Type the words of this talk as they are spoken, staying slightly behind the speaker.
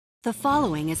The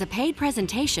following is a paid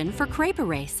presentation for Crepe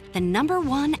Erase, the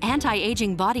 #1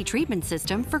 anti-aging body treatment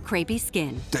system for crepey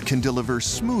skin. That can deliver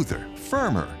smoother,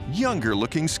 firmer,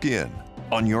 younger-looking skin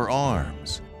on your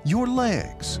arms, your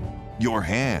legs, your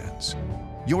hands,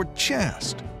 your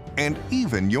chest, and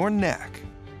even your neck.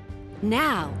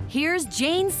 Now, here's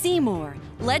Jane Seymour,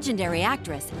 legendary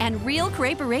actress and real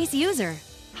Crepe Erase user.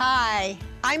 Hi,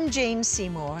 I'm Jane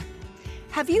Seymour.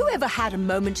 Have you ever had a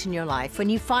moment in your life when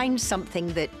you find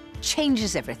something that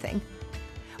changes everything?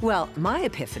 Well, my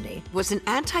epiphany was an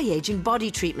anti-aging body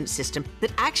treatment system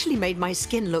that actually made my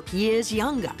skin look years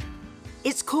younger.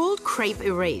 It's called Crepe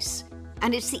Erase,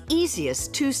 and it's the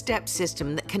easiest two-step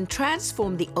system that can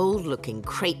transform the old-looking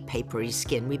crepe papery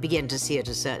skin we begin to see at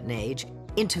a certain age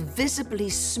into visibly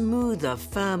smoother,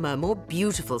 firmer, more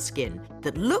beautiful skin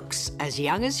that looks as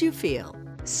young as you feel.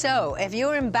 So, if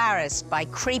you're embarrassed by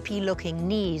crepey-looking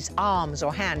knees, arms,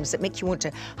 or hands that make you want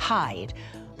to hide,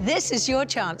 this is your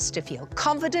chance to feel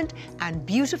confident and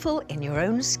beautiful in your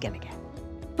own skin again.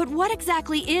 But what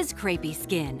exactly is crepey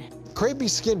skin? Crepey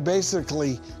skin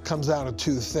basically comes out of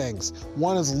two things.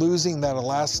 One is losing that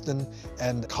elastin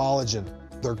and collagen.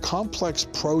 They're complex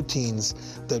proteins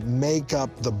that make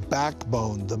up the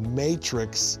backbone, the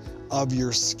matrix of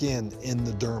your skin in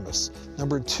the dermis.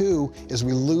 Number two is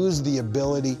we lose the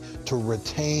ability to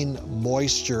retain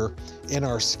moisture in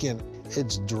our skin.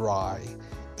 It's dry,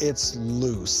 it's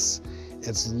loose,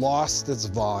 it's lost its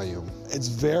volume. It's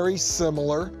very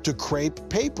similar to crepe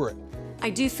paper. I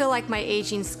do feel like my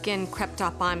aging skin crept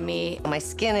up on me. My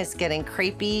skin is getting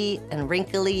crepey and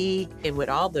wrinkly. And with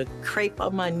all the crepe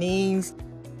on my knees,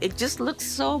 it just looks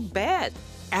so bad.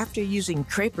 After using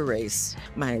Crepe Erase,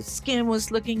 my skin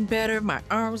was looking better, my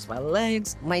arms, my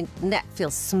legs. My neck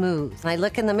feels smooth. When I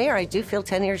look in the mirror, I do feel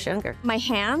 10 years younger. My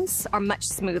hands are much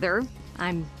smoother.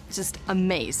 I'm just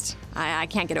amazed. I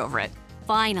can't get over it.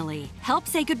 Finally, help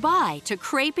say goodbye to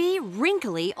crepey,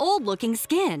 wrinkly, old-looking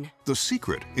skin. The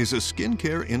secret is a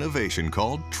skincare innovation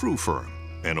called TrueFirm,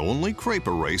 and only Crepe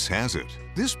Erase has it.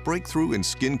 This breakthrough in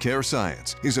skincare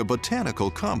science is a botanical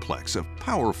complex of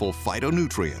powerful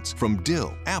phytonutrients from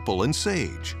dill, apple, and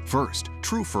sage. First,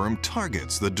 TrueFirm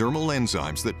targets the dermal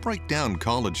enzymes that break down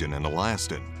collagen and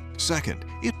elastin. Second,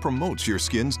 it promotes your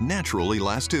skin's natural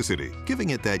elasticity, giving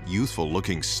it that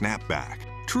youthful-looking snapback.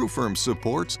 TrueFirm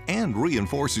supports and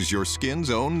reinforces your skin's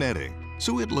own netting,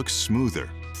 so it looks smoother,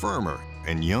 firmer,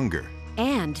 and younger.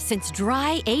 And since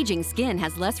dry, aging skin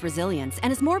has less resilience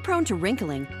and is more prone to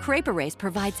wrinkling, Crepe Erase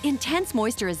provides intense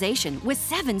moisturization with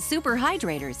 7 super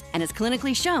hydrators and is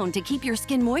clinically shown to keep your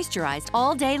skin moisturized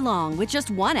all day long with just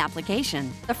one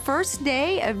application. The first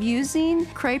day of using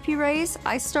Crepe Erase,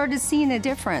 I started seeing a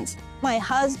difference. My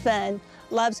husband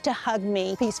loves to hug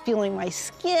me. He's feeling my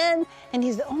skin, and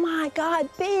he's, oh my God,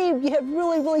 babe, you have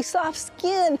really, really soft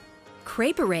skin.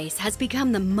 Crepe Erase has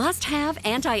become the must-have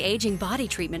anti-aging body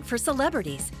treatment for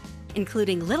celebrities,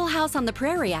 including Little House on the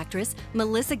Prairie actress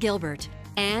Melissa Gilbert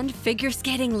and figure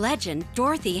skating legend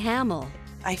Dorothy Hamill.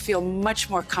 I feel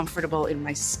much more comfortable in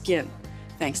my skin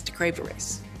thanks to Crepe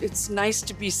Erase. It's nice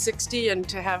to be 60 and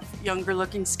to have younger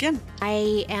looking skin.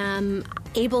 I am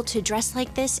able to dress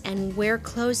like this and wear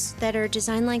clothes that are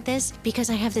designed like this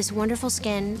because I have this wonderful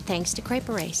skin thanks to Crepe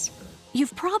Erase.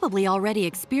 You've probably already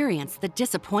experienced the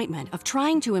disappointment of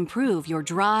trying to improve your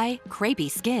dry,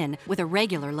 crepey skin with a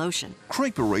regular lotion.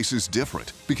 Crepe Erase is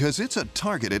different because it's a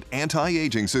targeted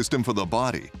anti-aging system for the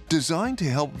body, designed to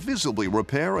help visibly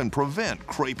repair and prevent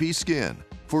crepey skin.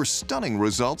 For stunning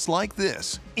results like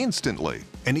this, instantly,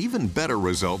 and even better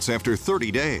results after 30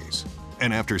 days.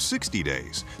 And after 60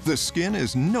 days, the skin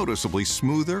is noticeably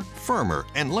smoother, firmer,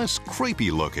 and less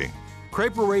crepey looking.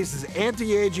 Crepe Erase is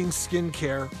anti-aging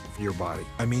skincare for your body.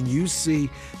 I mean, you see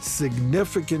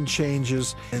significant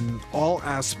changes in all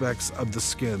aspects of the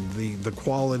skin, the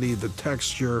quality, the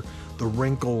texture, the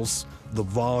wrinkles, the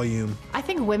volume. I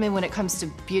think women, when it comes to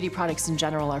beauty products in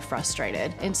general, are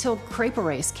frustrated. Until Crepe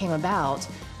Erase came about,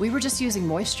 we were just using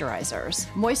moisturizers.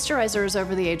 Moisturizers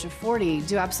over the age of 40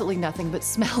 do absolutely nothing but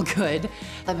smell good.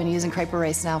 I've been using Crepe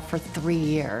Erase now for 3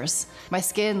 years. My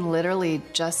skin literally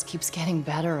just keeps getting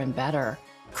better and better.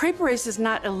 Crepe Erase is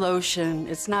not a lotion,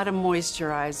 it's not a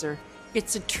moisturizer,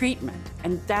 it's a treatment,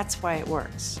 and that's why it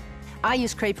works. I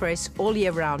use Crepe Erase all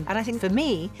year round, and I think for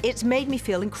me, it's made me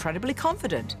feel incredibly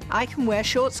confident. I can wear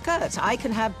short skirts, I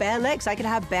can have bare legs, I can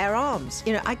have bare arms.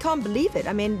 You know, I can't believe it.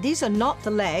 I mean, these are not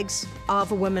the legs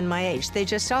of a woman my age. They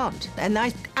just aren't. And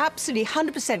I absolutely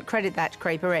 100% credit that to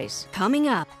Crepe Erase. Coming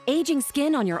up, aging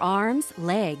skin on your arms,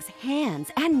 legs, hands,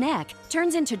 and neck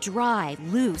turns into dry,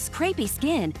 loose, crepey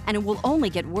skin, and it will only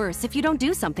get worse if you don't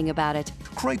do something about it.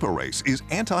 Crepe Erase is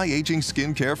anti-aging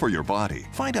skincare for your body.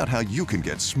 Find out how you can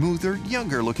get smoother,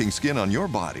 younger-looking skin on your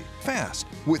body fast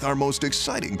with our most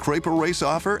exciting Crepe Erase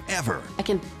offer ever. I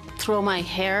can throw my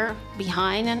hair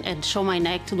behind and show my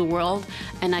neck to the world,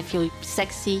 and I feel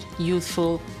sexy,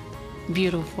 youthful,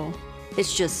 beautiful.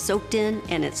 It's just soaked in,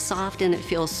 and it's soft, and it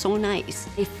feels so nice.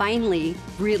 I finally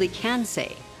really can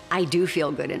say, I do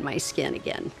feel good in my skin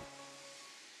again.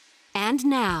 And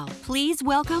now, please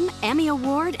welcome Emmy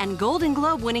Award and Golden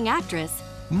Globe winning actress,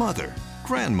 Mother,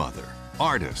 grandmother,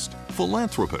 artist,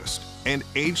 philanthropist, and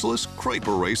ageless Crepe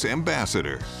Erase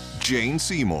ambassador, Jane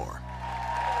Seymour.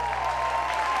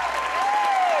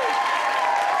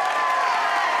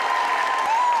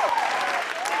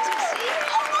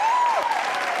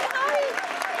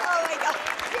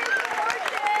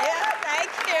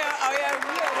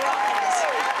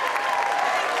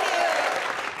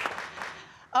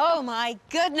 Oh my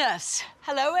goodness.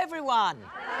 Hello, everyone.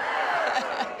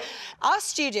 Our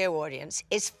studio audience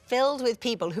is filled with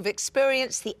people who've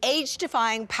experienced the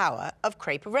age-defying power of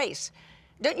Crepe Erase.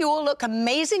 Don't you all look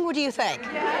amazing? What do you think?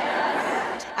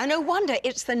 Yes. And no wonder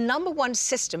it's the #1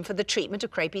 system for the treatment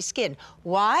of crepey skin.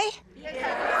 Why?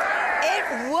 Yes.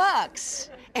 It works.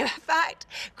 In fact,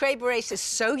 Crepe Erase is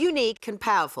so unique and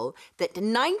powerful that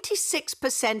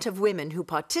 96% of women who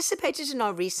participated in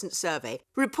our recent survey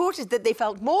reported that they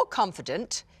felt more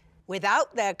confident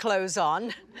without their clothes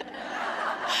on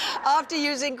after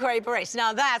using Crepe Erase.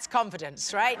 Now that's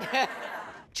confidence, right?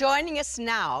 Joining us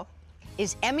now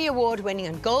is Emmy Award-winning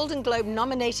and Golden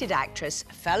Globe-nominated actress,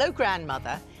 fellow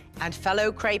grandmother, and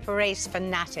fellow Crepe Erase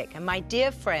fanatic, and my dear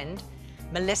friend,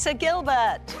 Melissa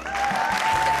Gilbert.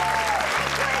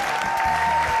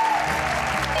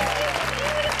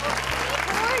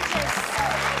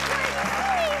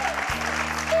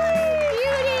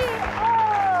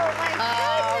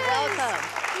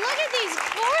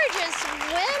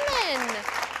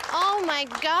 Oh my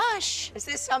gosh. Is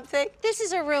this something? This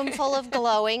is a room full of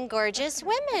glowing, gorgeous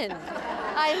women.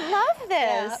 I love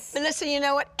this. Yeah. Melissa, you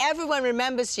know what? Everyone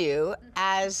remembers you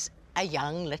as a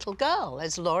young little girl,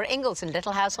 as Laura Ingalls in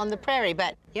Little House on the Prairie,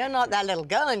 but you're not that little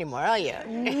girl anymore, are you?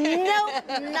 Nope,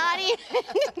 not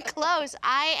even close.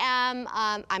 I'm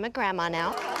a grandma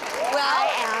now. Well,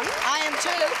 I am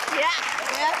too.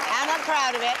 Yeah, and I'm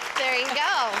proud of it. There you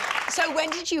go. So when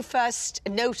did you first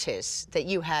notice that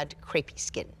you had crepey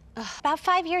skin? About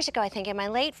 5 years ago, I think, in my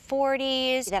late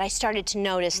 40s, that I started to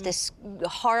notice this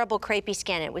horrible crepey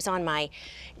skin. It was on my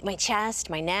chest,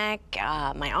 my neck,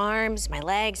 my arms, my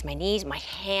legs, my knees, my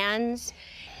hands.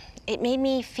 It made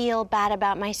me feel bad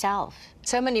about myself.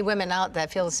 So many women out there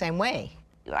feel the same way.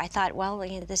 I thought, well,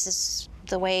 this is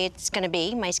the way it's going to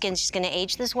be. My skin's just going to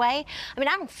age this way. I mean,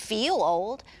 I don't feel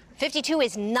old. 52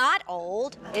 is not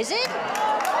old, is it?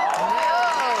 No.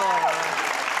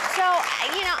 So,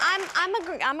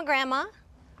 I'm a grandma,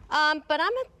 but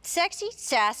I'm a sexy,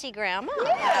 sassy grandma.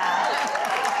 Yeah.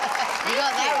 You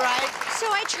got that right. So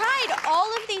I tried all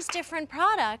of these different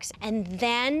products, and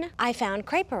then I found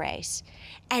Crepe Erase.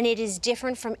 And it is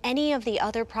different from any of the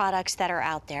other products that are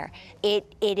out there. It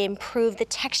improved the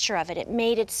texture of it. It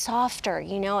made it softer,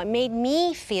 It made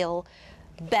me feel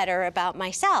better about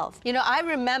myself. I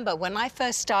remember when I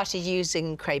first started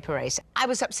using Crepe Erase, I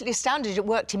was absolutely astounded. It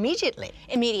worked immediately.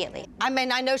 Immediately. I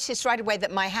mean, I noticed right away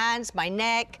that my hands, my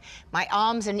neck, my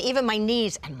arms, and even my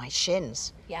knees and my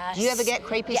shins. Yes. Do you ever get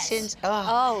crepey shins?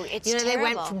 Oh, it's terrible. They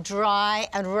went from dry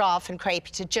and rough and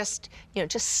crepey to just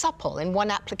supple in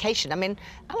one application. I mean,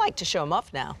 I like to show them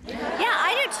off now. Yeah,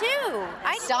 I do too.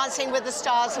 Dancing with the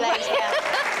stars legs.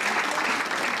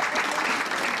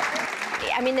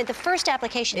 I mean, the first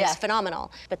application is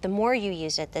phenomenal, but the more you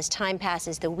use it, as time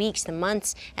passes, the weeks, the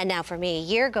months, and now for me, a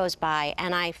year goes by,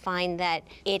 and I find that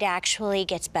it actually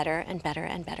gets better and better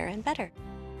and better and better.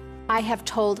 I have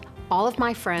told all of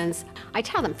my friends, I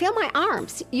tell them, feel my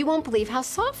arms. You won't believe how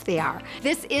soft they are.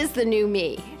 This is the new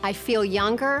me. I feel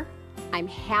younger. I'm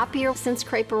happier since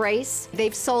Crepe Erase.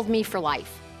 They've sold me for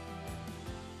life.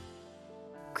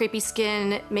 Crepey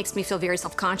skin makes me feel very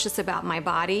self-conscious about my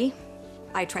body.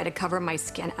 I try to cover my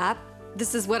skin up.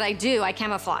 This is what I do, I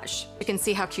camouflage. You can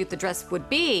see how cute the dress would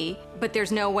be, but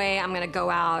there's no way I'm gonna go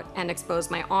out and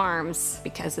expose my arms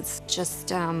because it's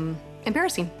just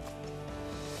embarrassing.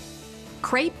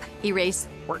 Crepe Erase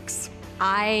works.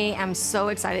 I am so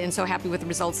excited and so happy with the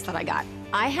results that I got.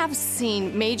 I have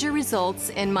seen major results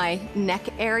in my neck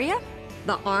area,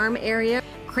 the arm area.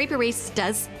 Crepe Erase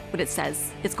does what it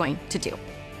says it's going to do.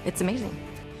 It's amazing.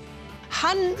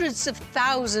 Hundreds of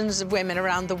thousands of women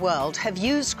around the world have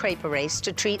used Crepe Erase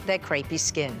to treat their crepey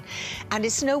skin. And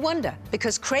it's no wonder,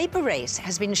 because Crepe Erase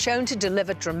has been shown to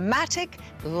deliver dramatic,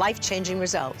 life-changing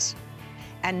results.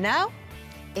 And now,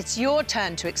 it's your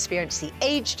turn to experience the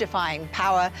age-defying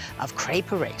power of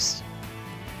Crepe Erase.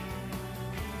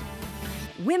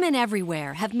 Women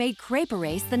everywhere have made Crepe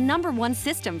Erase the #1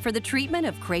 system for the treatment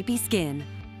of crepey skin.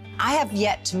 I have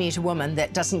yet to meet a woman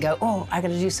that doesn't go, oh, I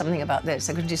gotta do something about this,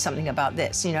 I gotta do something about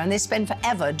this, you know, and they spend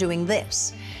forever doing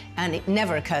this. And it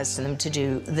never occurs to them to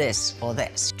do this or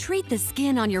this. Treat the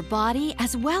skin on your body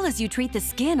as well as you treat the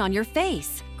skin on your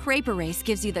face. Crepe Erase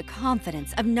gives you the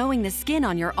confidence of knowing the skin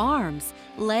on your arms,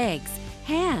 legs,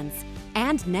 hands,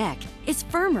 and neck is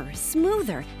firmer,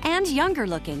 smoother, and younger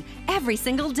looking every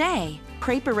single day.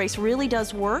 Crepe Erase really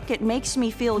does work. It makes me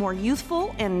feel more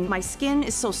youthful, and my skin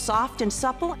is so soft and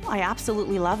supple. I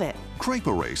absolutely love it. Crepe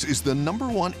Erase is the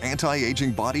 #1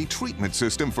 anti-aging body treatment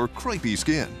system for crepey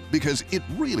skin because it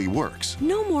really works.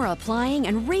 No more applying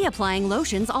and reapplying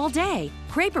lotions all day.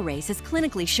 Crepe Erase is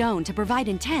clinically shown to provide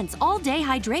intense all-day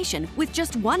hydration with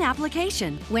just one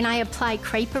application. When I apply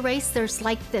Crepe Erase, there's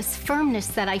like this firmness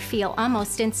that I feel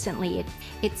almost instantly.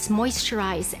 It's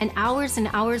moisturized, and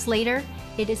hours later,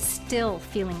 it is still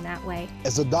feeling that way.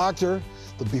 As a doctor,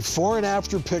 the before and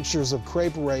after pictures of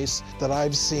Crepe Erase that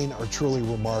I've seen are truly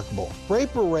remarkable.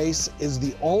 Crepe Erase is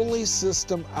the only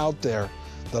system out there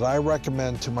that I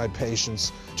recommend to my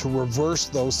patients to reverse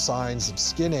those signs of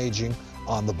skin aging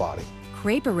on the body.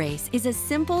 Crepe Erase is a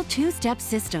simple two-step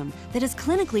system that is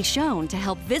clinically shown to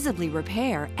help visibly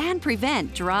repair and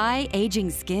prevent dry, aging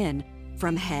skin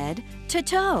from head to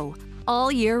toe,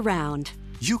 all year round.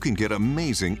 You can get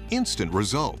amazing instant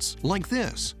results like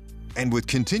this. And with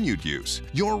continued use,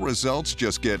 your results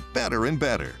just get better and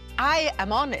better. I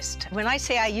am honest. When I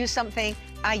say I use something,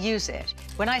 I use it.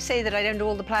 When I say that I don't do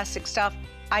all the plastic stuff,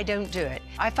 I don't do it.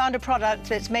 I found a product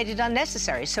that's made it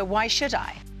unnecessary, so why should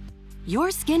I?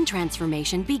 Your skin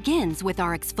transformation begins with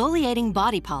our exfoliating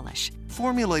body polish.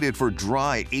 Formulated for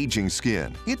dry, aging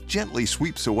skin, it gently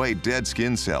sweeps away dead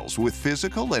skin cells with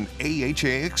physical and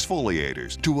AHA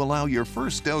exfoliators to allow your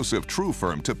first dose of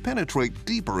TrueFirm to penetrate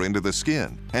deeper into the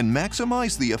skin and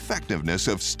maximize the effectiveness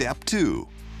of Step 2,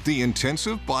 the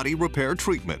intensive body repair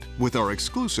treatment with our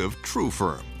exclusive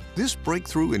TrueFirm. This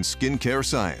breakthrough in skincare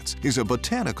science is a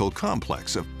botanical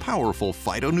complex of powerful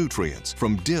phytonutrients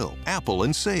from dill, apple,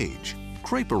 and sage.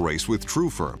 Crepe Erase with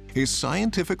TrueFirm is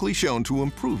scientifically shown to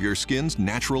improve your skin's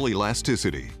natural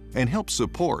elasticity and help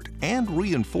support and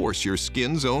reinforce your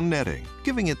skin's own netting,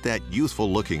 giving it that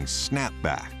youthful-looking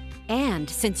snapback. And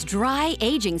since dry,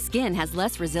 aging skin has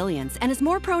less resilience and is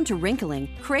more prone to wrinkling,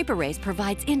 Crepe Erase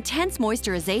provides intense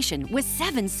moisturization with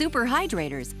 7 super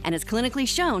hydrators and is clinically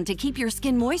shown to keep your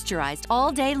skin moisturized all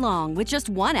day long with just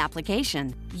one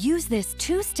application. Use this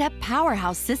two-step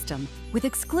powerhouse system with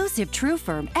exclusive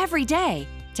TrueFirm every day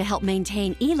to help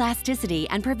maintain elasticity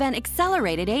and prevent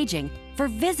accelerated aging for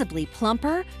visibly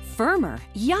plumper, firmer,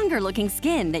 younger-looking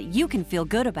skin that you can feel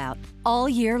good about all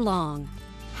year long.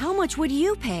 How much would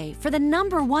you pay for the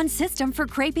 #1 system for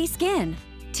crepey skin?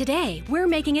 Today, we're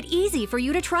making it easy for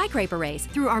you to try Crepe Erase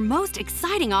through our most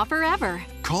exciting offer ever.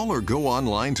 Call or go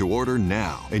online to order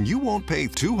now, and you won't pay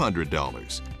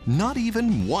 $200, not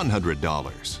even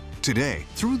 $100. Today,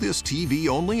 through this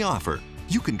TV-only offer,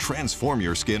 you can transform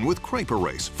your skin with Crepe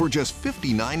Erase for just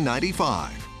 $59.95.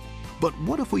 But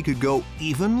what if we could go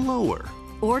even lower?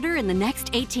 Order in the next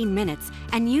 18 minutes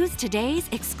and use today's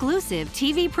exclusive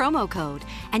TV promo code,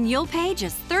 and you'll pay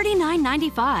just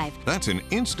 $39.95. That's an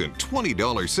instant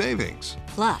 $20 savings.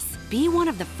 Plus, be one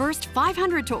of the first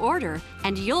 500 to order,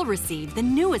 and you'll receive the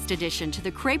newest addition to the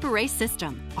Crepe Erase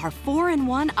system, our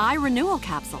 4-in-1 Eye Renewal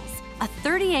Capsules, a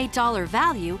 $38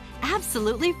 value,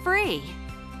 absolutely free.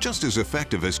 Just as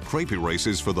effective as Crepe Erase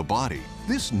is for the body,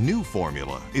 this new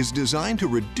formula is designed to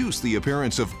reduce the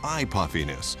appearance of eye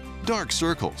puffiness, dark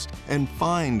circles, and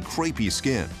fine, crepey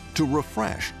skin to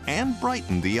refresh and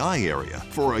brighten the eye area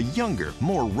for a younger,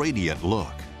 more radiant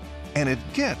look. And it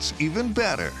gets even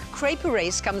better. Crepe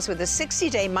Erase comes with a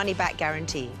 60-day money-back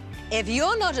guarantee. If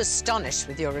you're not astonished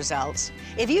with your results,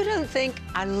 if you don't think,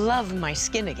 I love my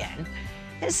skin again,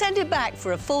 then send it back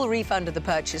for a full refund of the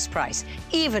purchase price,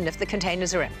 even if the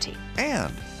containers are empty.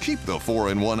 And keep the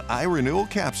 4-in-1 Eye Renewal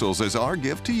Capsules as our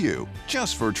gift to you,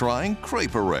 just for trying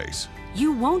Crepe Erase.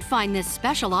 You won't find this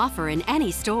special offer in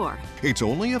any store. It's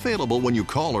only available when you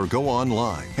call or go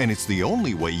online, and it's the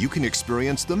only way you can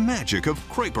experience the magic of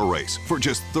Crepe Erase for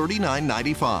just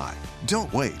 $39.95.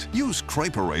 Don't wait. Use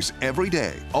Crepe Erase every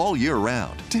day, all year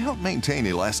round, to help maintain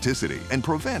elasticity and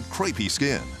prevent crepey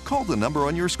skin. Call the number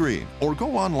on your screen or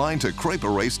go online to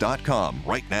crepeerase.com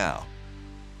right now.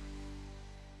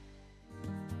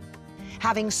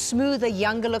 Having smoother,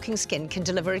 younger-looking skin can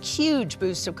deliver a huge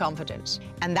boost of confidence.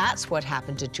 And that's what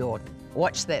happened to Jordan.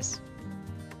 Watch this.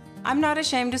 I'm not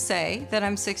ashamed to say that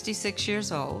I'm 66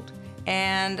 years old,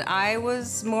 and I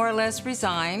was more or less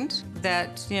resigned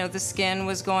that, the skin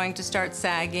was going to start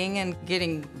sagging and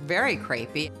getting very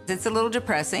crepey. It's a little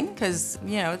depressing because,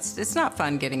 it's not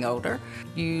fun getting older.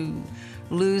 You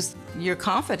lose your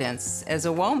confidence as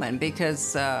a woman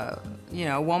because, a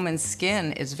woman's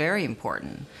skin is very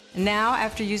important. Now,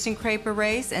 after using Crepe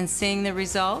Erase and seeing the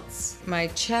results, my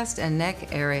chest and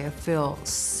neck area feel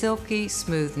silky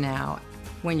smooth now.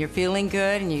 When you're feeling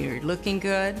good and you're looking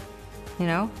good,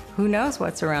 who knows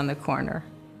what's around the corner.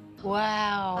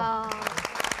 Wow.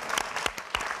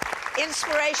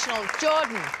 Inspirational.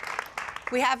 Jordan,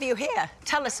 we have you here.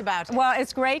 Tell us about it. Well,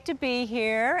 it's great to be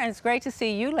here, and it's great to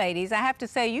see you ladies. I have to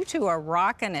say, you two are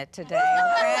rocking it today,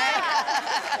 okay?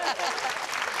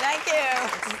 Thank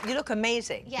you. You look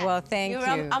amazing. Yes. Well, thank you.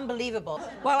 You're unbelievable.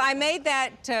 Well, I made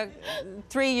that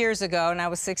 3 years ago, and I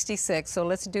was 66, so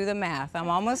let's do the math. I'm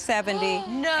almost 70.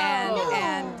 No.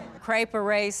 And Crepe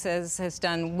Erase has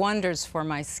done wonders for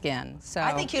my skin. So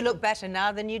I think you look better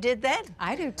now than you did then.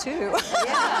 I do, too.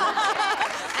 Yeah.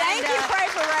 Thank you,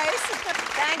 Crepe Erase.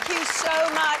 Thank you so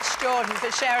much, Jordan,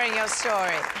 for sharing your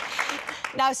story.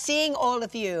 Now, seeing all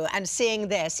of you and seeing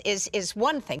this is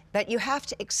one thing, but you have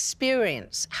to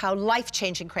experience how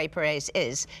life-changing Crepe Erase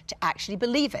is to actually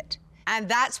believe it. And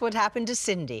that's what happened to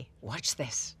Cindy. Watch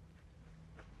this.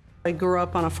 I grew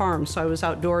up on a farm, so I was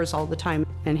outdoors all the time,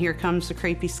 and here comes the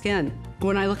crepey skin.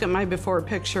 When I look at my before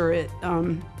picture,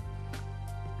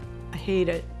 I hate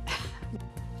it.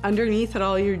 Underneath it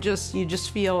all, you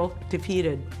just feel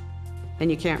defeated,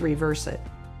 and you can't reverse it,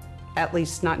 at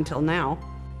least not until now.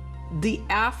 The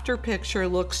after picture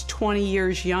looks 20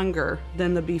 years younger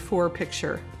than the before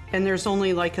picture, and there's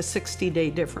only like a 60-day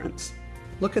difference.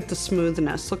 Look at the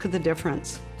smoothness, look at the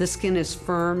difference. The skin is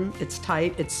firm, it's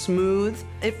tight, it's smooth.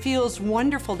 It feels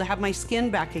wonderful to have my skin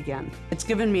back again. It's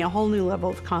given me a whole new level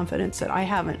of confidence that I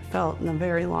haven't felt in a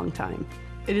very long time.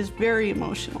 It is very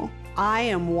emotional. I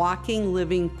am walking,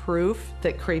 living proof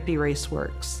that Crepe Erase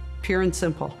works. Pure and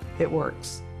simple, it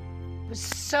works. It was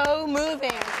so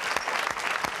moving.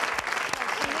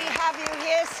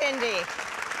 Here, Cindy.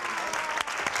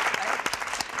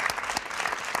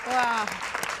 Wow.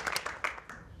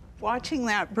 Watching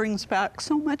that brings back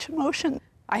so much emotion.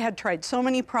 I had tried so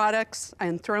many products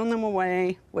and thrown them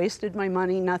away, wasted my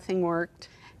money, nothing worked.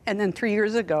 And then 3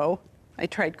 years ago, I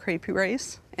tried Crepe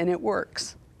Erase, and it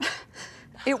works.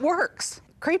 It works.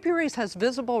 Crepe Erase has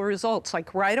visible results,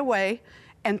 like right away,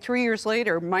 and 3 years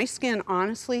later, my skin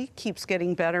honestly keeps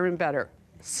getting better and better.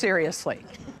 Seriously.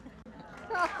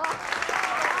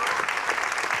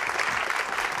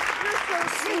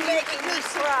 You're making me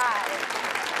cry.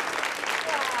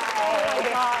 Oh my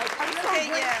God. Look at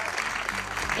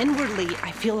you. Inwardly,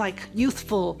 I feel like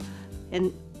youthful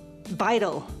and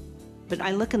vital. But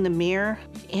I look in the mirror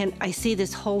and I see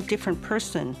this whole different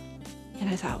person. And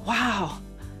I thought, wow,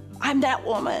 I'm that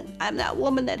woman. I'm that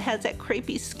woman that has that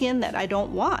crepey skin that I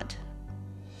don't want.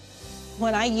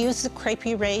 When I used the Crepe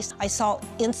Erase, I saw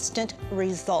instant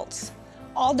results.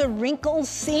 All the wrinkles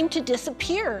seemed to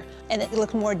disappear, and it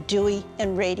looked more dewy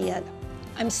and radiant.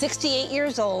 I'm 68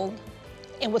 years old,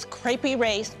 and with Crepe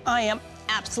Erase, I am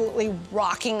absolutely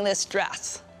rocking this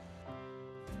dress.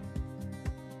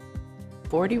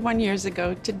 41 years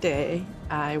ago today,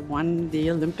 I won the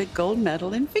Olympic gold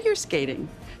medal in figure skating.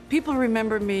 People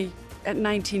remember me at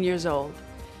 19 years old,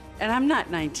 and I'm not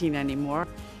 19 anymore.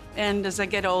 And as I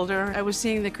get older, I was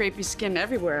seeing the crepey skin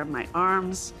everywhere, my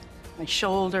arms, my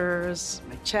shoulders,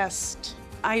 my chest.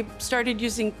 I started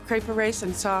using Crepe Erase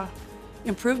and saw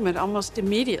improvement almost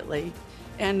immediately.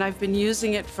 And I've been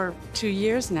using it for 2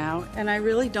 years now, and I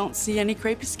really don't see any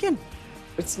crepey skin.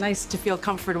 It's nice to feel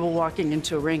comfortable walking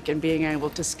into a rink and being able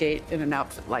to skate in an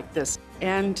outfit like this.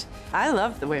 And I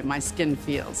love the way my skin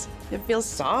feels. It feels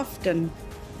soft and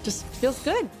just feels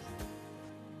good.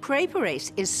 Crepe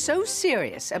Erase is so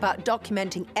serious about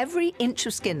documenting every inch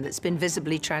of skin that's been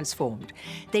visibly transformed.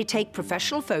 They take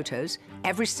professional photos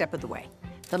every step of the way.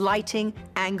 The lighting,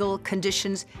 angle,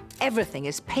 conditions, everything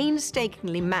is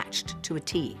painstakingly matched to a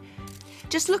T.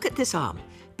 Just look at this arm.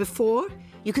 Before,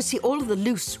 You can see all of the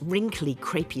loose, wrinkly,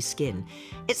 crepey skin.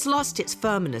 It's lost its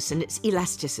firmness and its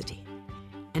elasticity.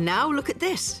 And now look at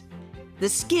this. The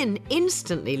skin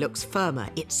instantly looks firmer,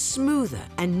 it's smoother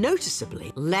and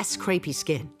noticeably less crepey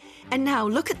skin. And now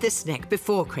look at this neck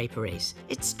before Crepe Erase.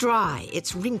 It's dry,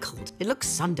 it's wrinkled, it looks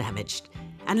sun-damaged.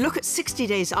 And look at 60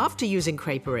 days after using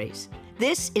Crepe Erase.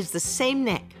 This is the same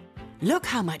neck. Look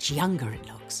how much younger it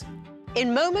looks.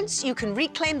 In moments, you can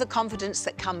reclaim the confidence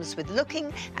that comes with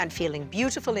looking and feeling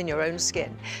beautiful in your own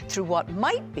skin through what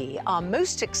might be our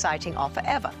most exciting offer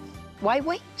ever. Why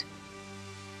wait?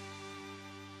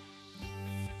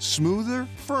 Smoother,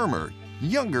 firmer,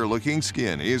 younger-looking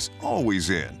skin is always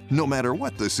in, no matter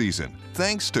what the season,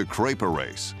 thanks to Crepe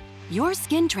Erase. Your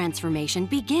skin transformation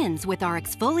begins with our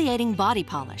exfoliating body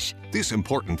polish. This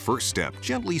important first step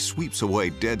gently sweeps away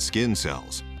dead skin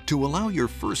cells to allow your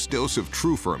first dose of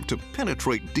TrueFirm to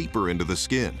penetrate deeper into the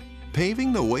skin,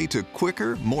 paving the way to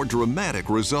quicker, more dramatic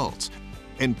results,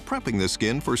 and prepping the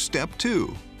skin for step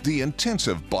 2, the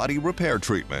intensive body repair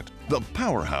treatment, the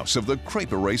powerhouse of the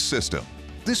Crepe Erase system.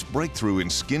 This breakthrough in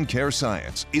skincare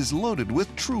science is loaded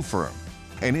with TrueFirm,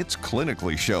 and it's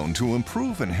clinically shown to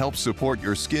improve and help support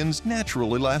your skin's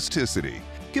natural elasticity,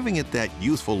 giving it that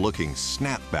youthful-looking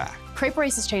snapback. Crepe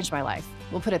Erase has changed my life.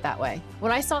 We'll put it that way.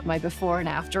 When I saw my before and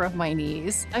after of my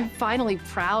knees, I'm finally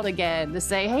proud again to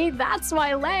say, hey, that's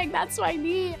my leg, that's my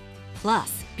knee.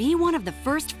 Plus, be one of the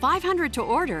first 500 to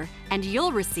order, and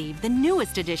you'll receive the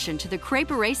newest addition to the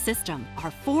Crepe Erase system,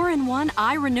 our 4-in-1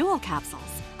 eye renewal capsules.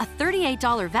 A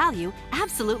 $38 value,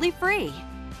 absolutely free.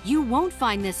 You won't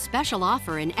find this special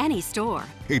offer in any store.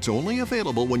 It's only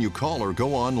available when you call or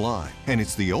go online, and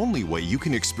it's the only way you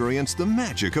can experience the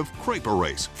magic of Crepe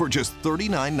Erase for just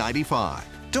 $39.95.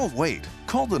 Don't wait.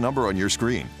 Call the number on your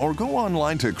screen or go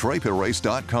online to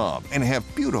crepeerase.com and have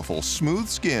beautiful, smooth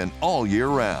skin all year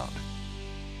round.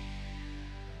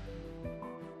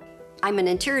 I'm an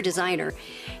interior designer,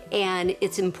 and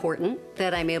it's important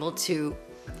that I'm able to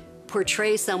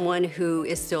portray someone who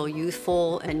is still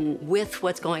youthful and with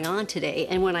what's going on today.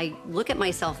 And when I look at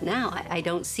myself now, I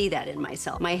don't see that in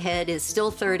myself. My head is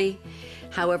still 30,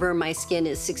 however, my skin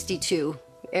is 62,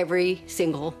 every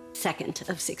single second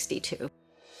of 62.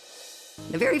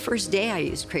 The very first day I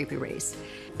used Crepe Erase,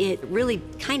 it really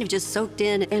kind of just soaked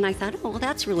in, and I thought, oh, well,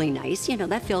 that's really nice, you know,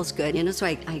 that feels good. You know, so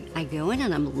I go in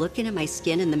and I'm looking at my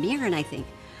skin in the mirror and I think,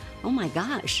 oh my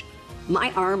gosh, my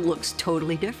arm looks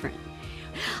totally different.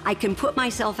 I can put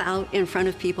myself out in front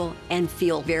of people and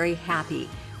feel very happy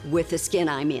with the skin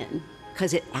I'm in,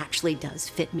 because it actually does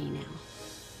fit me now.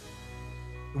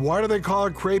 Why do they call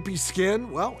it crepey skin?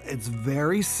 Well, it's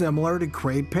very similar to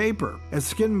crepe paper. As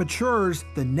skin matures,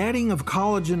 the netting of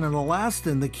collagen and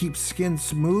elastin that keeps skin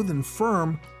smooth and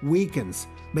firm weakens,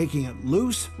 making it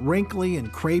loose, wrinkly,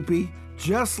 and crepey,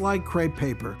 just like crepe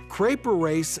paper. Crepe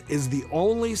Erase is the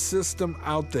only system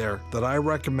out there that I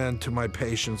recommend to my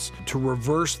patients to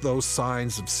reverse those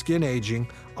signs of skin aging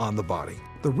on the body.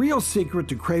 The real secret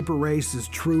to Crepe Erase is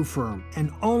TrueFirm,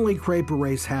 and only Crepe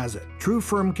Erase has it.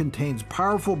 TrueFirm contains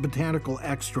powerful botanical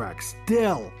extracts,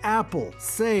 dill, apple,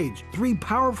 sage, 3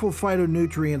 powerful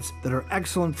phytonutrients that are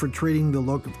excellent for treating the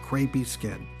look of crepey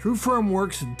skin. TrueFirm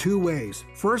works in 2 ways.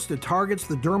 First, it targets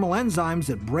the dermal enzymes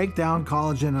that break down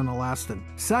collagen and elastin.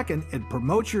 Second, it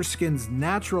promotes your skin's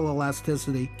natural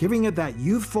elasticity, giving it that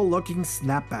youthful-looking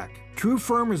snapback.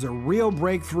 TrueFirm is a real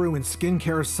breakthrough in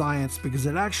skincare science because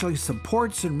it actually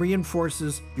supports and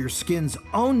reinforces your skin's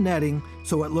own netting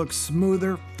so it looks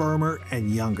smoother, firmer, and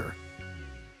younger.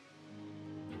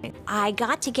 I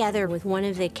got together with one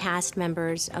of the cast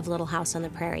members of Little House on the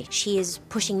Prairie. She is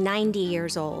pushing 90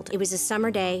 years old. It was a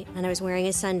summer day, and I was wearing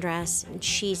a sundress, and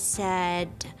she said,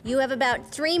 "You have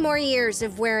about 3 more years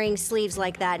of wearing sleeves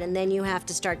like that, and then you have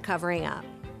to start covering up."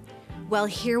 Well,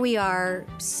 here we are,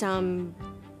 some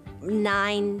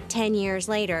 9-10 years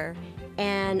later,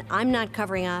 and I'm not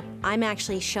covering up. I'm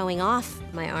actually showing off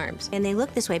my arms, and they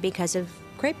look this way because of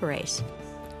Crepe Erase.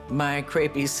 My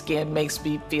crepey skin makes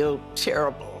me feel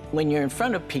terrible. When you're in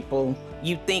front of people,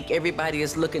 you think everybody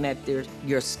is looking at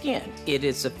your skin. It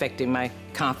is affecting my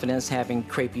confidence having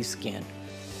crepey skin.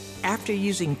 After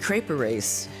using Crepe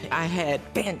Erase, I had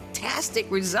fantastic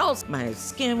results. My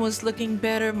skin was looking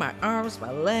better, my arms,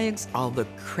 my legs, all the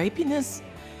crepiness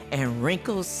and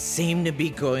wrinkles seem to be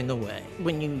going away.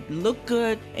 When you look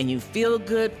good and you feel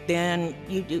good, then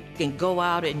you can go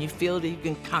out and you feel that you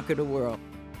can conquer the world.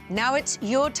 Now it's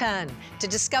your turn to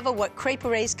discover what Crepe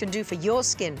Erase can do for your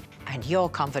skin and your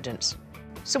confidence.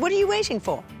 So what are you waiting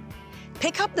for?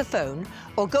 Pick up the phone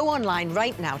or go online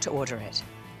right now to order it.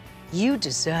 You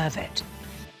deserve it.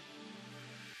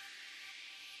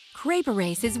 Crepe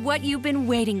Erase is what you've been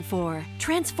waiting for.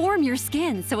 Transform your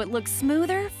skin so it looks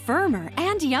smoother, firmer,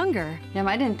 and younger. Yeah,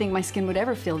 I didn't think my skin would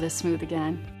ever feel this smooth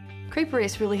again. Crepe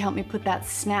Erase really helped me put that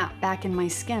snap back in my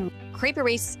skin. Crepe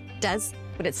Erase does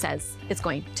what it says it's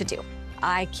going to do.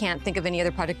 I can't think of any other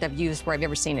product I've used where I've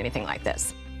ever seen anything like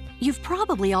this. You've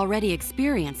probably already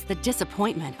experienced the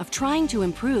disappointment of trying to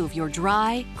improve your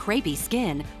dry, crepey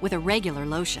skin with a regular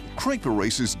lotion. Crepe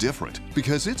Erase is different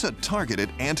because it's a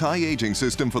targeted anti-aging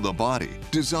system for the body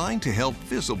designed to help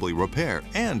visibly repair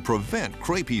and prevent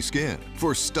crepey skin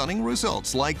for stunning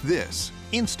results like this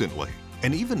instantly,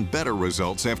 and even better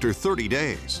results after 30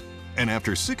 days. And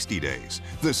after 60 days,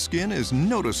 the skin is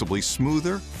noticeably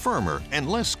smoother, firmer, and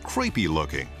less crepey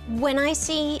looking. When I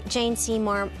see Jane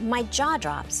Seymour, my jaw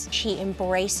drops. She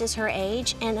embraces her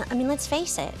age, and I mean, let's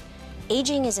face it,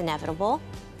 aging is inevitable.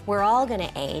 We're all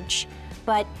gonna age,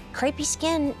 but crepey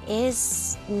skin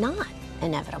is not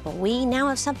inevitable. We now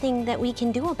have something that we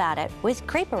can do about it with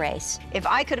Crepe Erase. If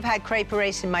I could have had Crepe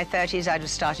Erase in my 30s, I'd have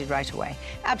started right away.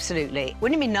 Absolutely.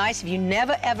 Wouldn't it be nice if you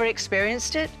never, ever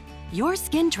experienced it? Your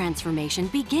skin transformation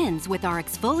begins with our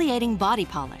exfoliating body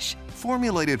polish.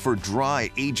 Formulated for dry,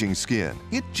 aging skin,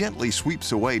 it gently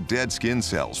sweeps away dead skin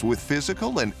cells with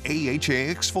physical and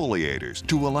AHA exfoliators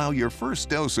to allow your first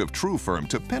dose of TrueFirm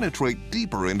to penetrate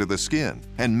deeper into the skin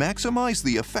and maximize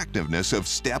the effectiveness of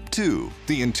Step 2,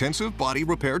 the intensive body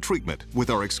repair treatment with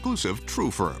our exclusive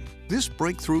TrueFirm. This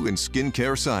breakthrough in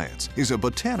skincare science is a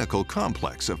botanical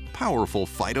complex of powerful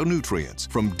phytonutrients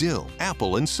from dill,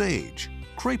 apple, and sage.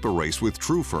 Crepe Erase with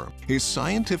TrueFirm is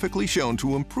scientifically shown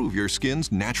to improve your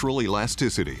skin's natural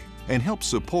elasticity and help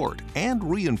support and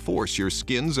reinforce your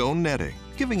skin's own netting,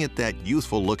 giving it that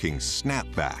youthful-looking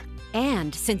snapback.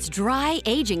 And since dry,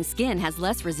 aging skin has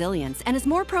less resilience and is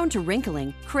more prone to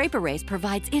wrinkling, Crepe Erase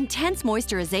provides intense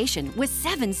moisturization with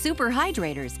 7 super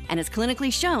hydrators and is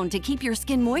clinically shown to keep your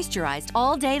skin moisturized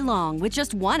all day long with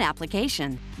just one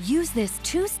application. Use this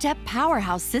 2-step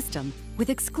powerhouse system with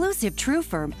exclusive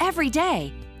TrueFirm every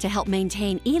day to help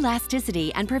maintain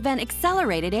elasticity and prevent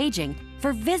accelerated aging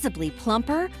for visibly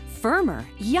plumper, firmer,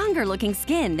 younger-looking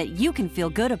skin that you can feel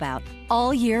good about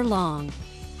all year long.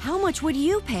 How much would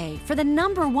you pay for the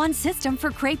 #1 system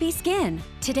for crepey skin?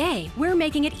 Today, we're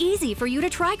making it easy for you to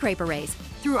try Crepe Erase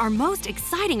through our most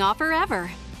exciting offer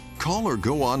ever. Call or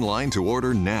go online to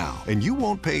order now, and you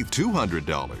won't pay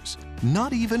 $200,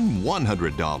 not even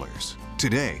 $100.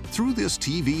 Today, through this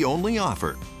TV-only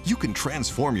offer, you can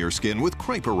transform your skin with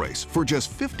Crepe Erase for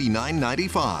just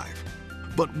 $59.95.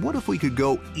 But what if we could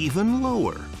go even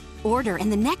lower? Order in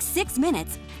the next 6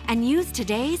 minutes and use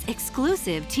today's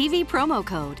exclusive TV promo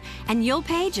code, and you'll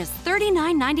pay just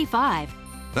 $39.95.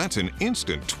 That's an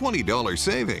instant $20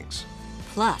 savings.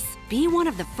 Plus, be one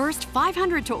of the first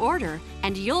 500 to order,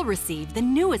 and you'll receive the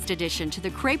newest addition to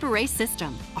the Crepe Erase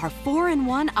system, our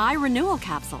 4-in-1 eye renewal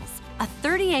capsules. A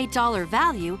 $38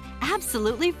 value,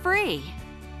 absolutely free.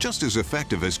 Just as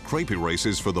effective as Crepe Erase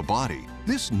is for the body,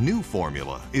 this new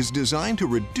formula is designed to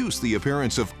reduce the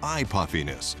appearance of eye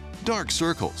puffiness, dark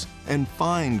circles, and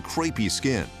fine crepey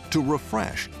skin to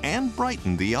refresh and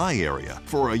brighten the eye area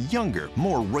for a younger,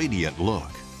 more radiant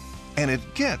look. And it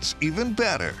gets even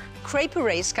better. Crepe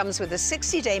Erase comes with a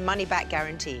 60-day money-back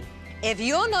guarantee. If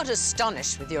you're not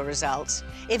astonished with your results,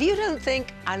 if you don't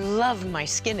think, I love my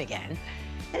skin again,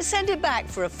 then send it back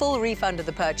for a full refund of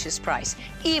the purchase price,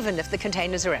 even if the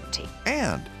containers are empty.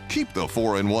 And keep the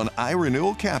 4-in-1 eye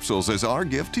renewal capsules as our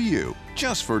gift to you,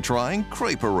 just for trying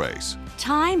Crepe Erase.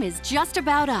 Time is just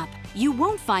about up. You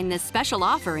won't find this special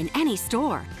offer in any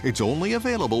store. It's only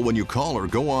available when you call or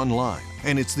go online,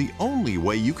 and it's the only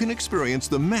way you can experience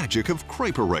the magic of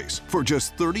Crepe Erase for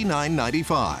just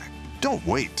 $39.95. Don't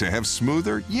wait to have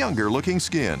smoother, younger-looking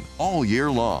skin all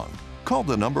year long. Call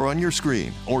the number on your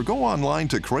screen or go online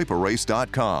to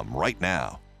crepeerase.com right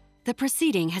now. The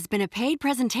proceeding has been a paid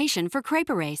presentation for Crepe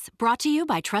Erase, brought to you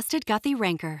by trusted Guthy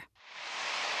Renker.